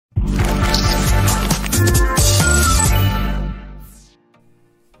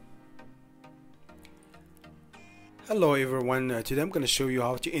Hello everyone, today I'm going to show you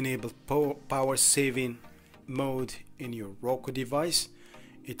how to enable power saving mode in your Roku device.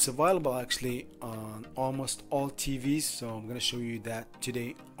 It's available actually on almost all TVs, so I'm going to show you that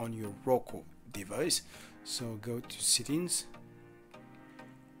today on your Roku device. So go to settings,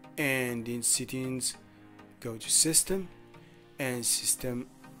 and in settings go to system, and system,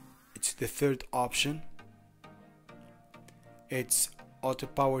 it's the third option. It's auto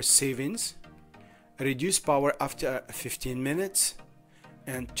power savings. Reduce power after 15 minutes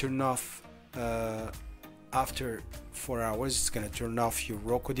and turn off after 4 hours. It's gonna turn off your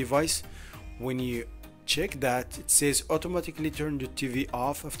Roku device. When you check that, it says automatically turn the TV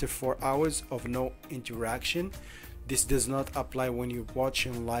off after 4 hours of no interaction. This does not apply when you're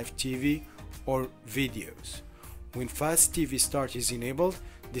watching live TV or videos. When fast TV start is enabled,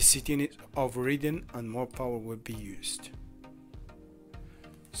 the setting is overridden and more power will be used.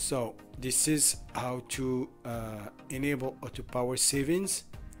 So this is how to enable auto power savings,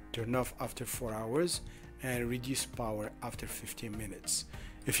 turn off after 4 hours, and reduce power after 15 minutes.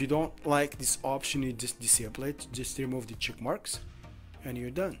 If you don't like this option, you just disable it, just remove the check marks and you're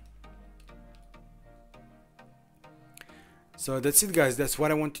done. So that's it guys, that's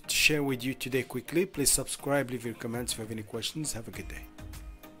what I wanted to share with you today quickly. Please subscribe, leave your comments if you have any questions. Have a good day.